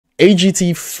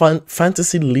AGT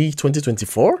Fantasy League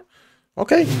 2024.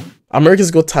 Okay. America's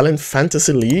Got Talent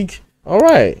Fantasy League. All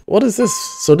right. What is this?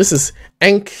 So this is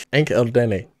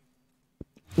Enkh-Erdene.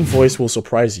 Voice will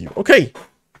surprise you. Okay.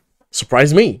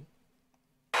 Surprise me.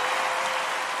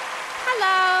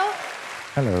 Hello.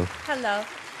 Hello. Hello.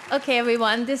 Okay,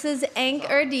 everyone. This is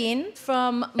Enkh-Erdene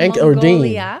from Enkh-Erdene.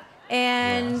 Mongolia.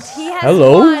 And he has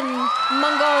Hello. won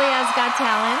Mongolia's Got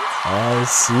Talent. I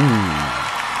see.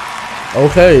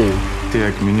 Okay.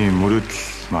 Яг миний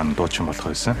мөрөөдөл маань дуучин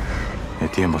болох байсан.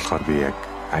 Тийм болохоор би яг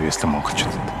авьяаслан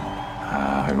монголчуудад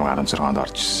 2016 онд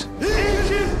орж ирсэн.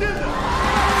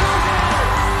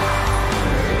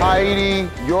 Heidi,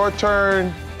 your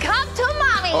turn. Come to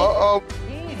mommy. Uh-oh.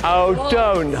 Oh,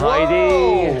 don't,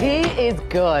 Heidi. He is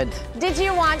good. Did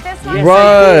you want this one?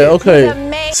 Right. Okay.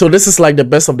 So this is like the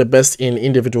best of the best in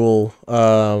individual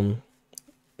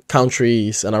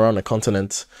countries and around the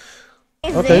continent.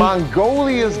 Okay.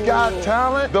 Mongolia's Got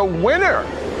Talent, the winner.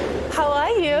 How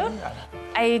are you?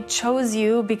 I chose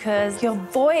you because your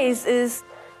voice is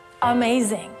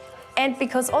amazing. And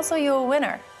because also you're a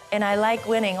winner. And I like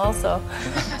winning also.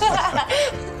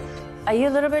 Are you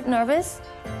a little bit nervous?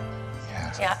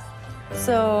 Yes. Yeah.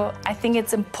 So I think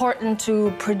it's important to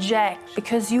project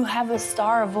because you have a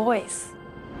star voice.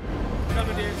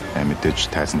 Мэдээж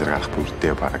тайзан дээр гарах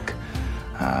бүртээ баг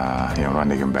ямар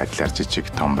нэгэн байдлаар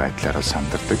жижиг том байдлаар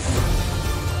сандардаг.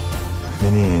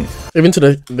 Миний Even to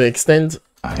the extent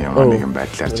ямар нэгэн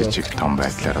байдлаар жижиг том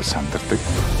байдлаар сандардаг.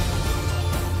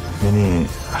 Миний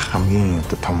хамгийн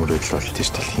том мөрөөдөл бол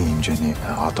тийш дэлхийн хэмжээний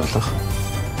од болох.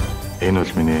 Энэ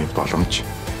бол миний боломж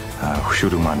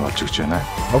хөшүүрэг маань болж өгч байна.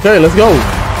 Okay, let's go.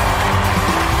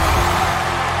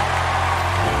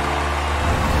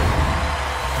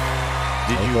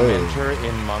 Did you enter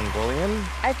in Mongolian?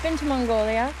 I've been to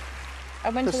Mongolia. I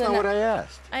went That's to the not what I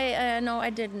asked. no, I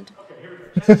didn't.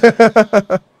 6,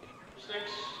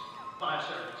 5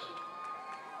 seconds.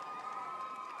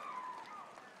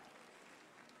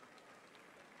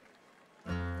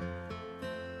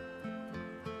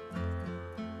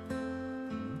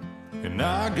 And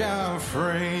I got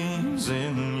friends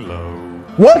in low.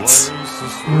 What?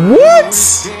 What?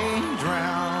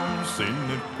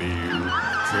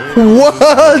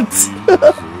 What?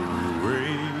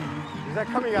 Is that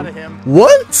coming out of him?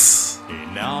 What?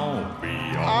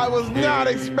 I was not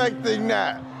expecting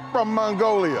that from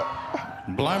Mongolia.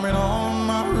 Blaming on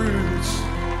my roots.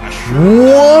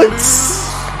 What?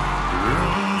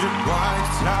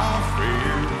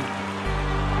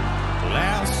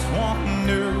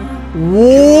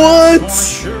 What?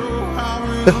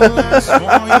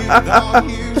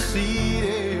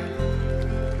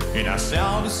 And I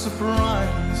saw the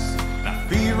surprise, I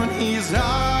fear in his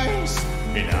eyes,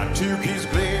 and I took his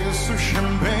glass of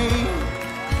champagne.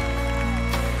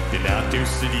 And I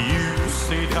toasted you,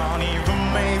 say don't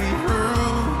even make it through,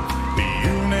 but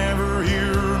you never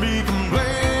hear me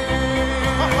complain.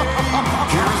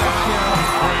 'Cause I got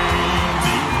friends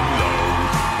in low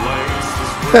places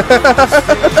where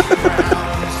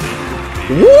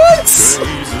What?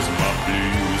 raises my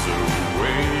blues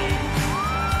away.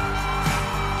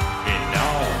 And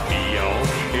I'll be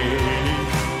okay.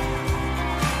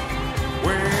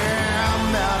 Well, I'm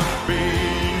not a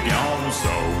big on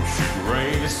social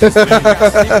race. Down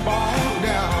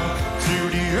to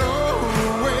the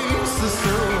oasis,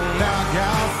 so I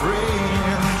got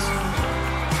friends.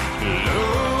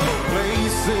 Low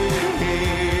places.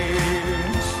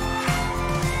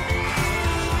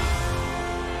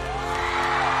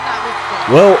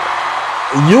 Well,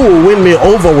 you will win me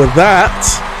over with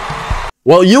that.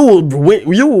 Well, you will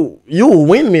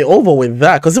win me over with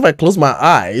that, because if I close my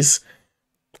eyes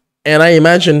and I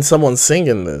imagine someone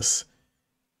singing this,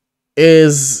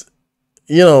 is,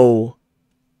 you know,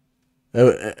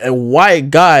 a white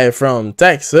guy from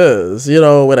Texas, you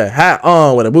know, with a hat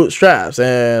on, with the bootstraps,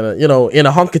 and, you know, in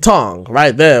a honky-tonk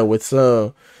right there with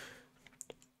you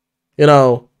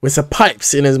know, with some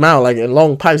pipes in his mouth, like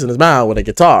long pipes in his mouth, with a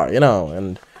guitar, you know,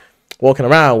 and walking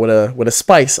around with a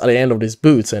spice at the end of his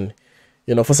boots, and,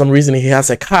 you know, for some reason he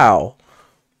has a cow,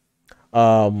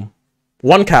 one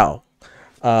cow.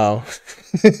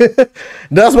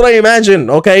 That's what I imagine.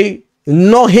 Okay,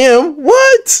 not him.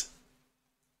 What?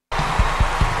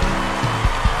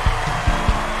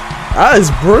 That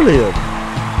is brilliant.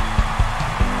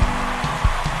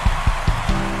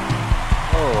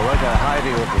 Oh, look at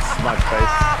Heidi with the smug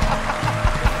face.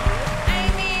 I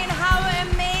mean, how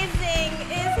amazing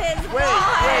is his Wait.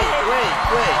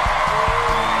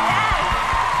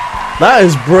 That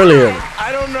is brilliant.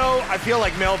 I don't know. I feel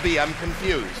like Mel B. I'm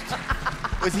confused.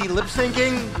 Was he lip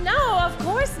syncing? No, of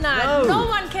course not. No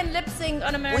one can lip sync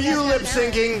on Were American you Got lip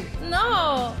syncing? Talent.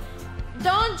 No.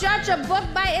 Don't judge a book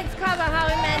by its cover,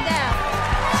 Howie Mandel.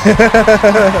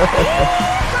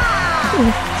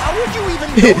 How would you even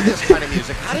know this kind of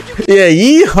music? How did you get Yeah,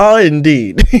 yeehaw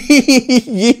indeed.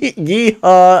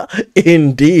 Yeehaw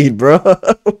indeed, bro.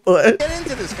 What?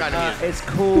 into this kind of music? It's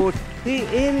called the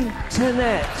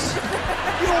internet.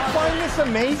 You don't find this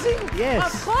amazing?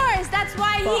 Yes. Of course, that's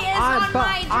why he is on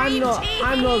my dream team.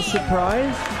 I'm not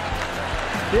surprised.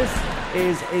 This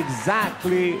is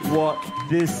exactly what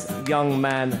this young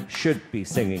man should be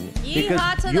singing. Yeehaw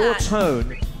Because to your that.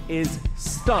 tone is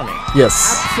stunning. Yes.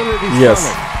 Absolutely Yes.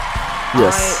 stunning.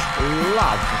 Yes. I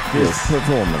love this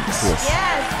performance.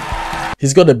 Yes.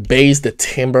 He's got the bass, the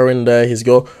timbre in there. He's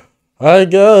got, I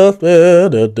got da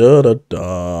da da da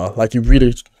da. Like you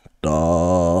really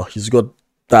da. He's got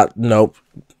that note,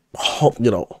 you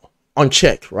know, on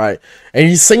check, right? And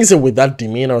he sings it with that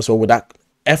demeanor, so with that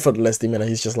effortless demeanor.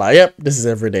 He's just like, yep, this is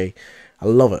every day. I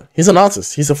love it. He's an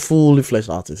artist. He's a fully fledged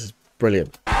artist. He's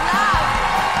brilliant.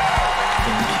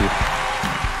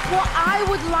 What I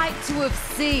would like to have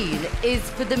seen is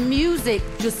for the music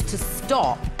just to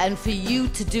stop and for you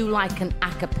to do like an a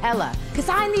cappella. Because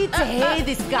I need to hear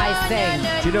this guy sing.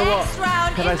 Do you know Next what?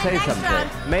 round, Can in I the say next something? round.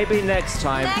 Maybe next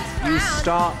time Next you round.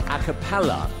 start a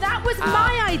cappella. That was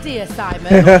my idea, Simon.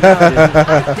 And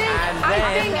I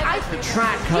then think the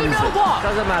track comes You know in. what?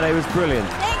 Doesn't matter, it was brilliant.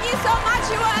 Thank you so much.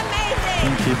 You were amazing.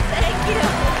 Thank you. Thank you.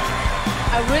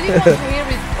 I really want to hear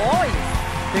his voice.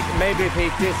 I think maybe if he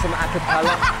did some a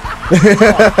cappella.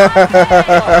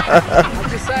 I'm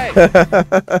just saying.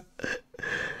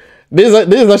 This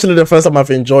is actually the first time I've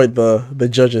enjoyed the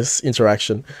judges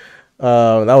interaction.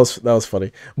 That was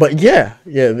funny. But yeah,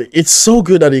 it's so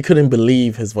good that he couldn't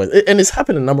believe his voice. And it's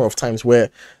happened a number of times where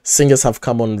singers have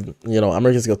come on, you know,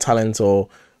 America's Got Talent or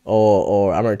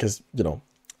America's, you know,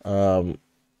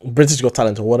 British Got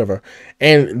Talent or whatever,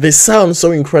 and they sound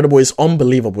so incredible. It's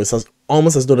unbelievable. It's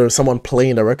almost as though there's someone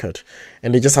playing the record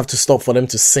and they just have to stop for them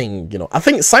to sing, you know. I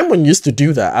think Simon used to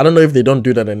do that. I don't know if they don't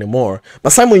do that anymore, but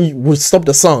Simon would stop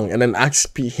the song and then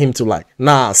ask him to like,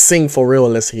 nah, sing for real,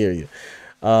 let's hear you.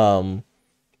 I'm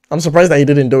surprised that he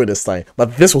didn't do it this time,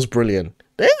 but this was brilliant.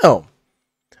 Damn.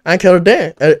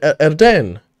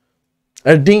 Enkh-Erdene.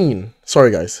 Sorry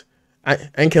guys.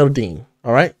 Enkh-Erdene.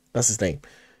 All right, that's his name.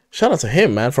 Shout out to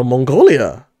him, man, from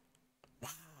Mongolia.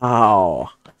 Wow.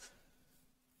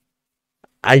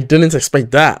 I didn't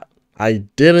expect that. I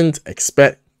didn't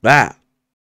expect that.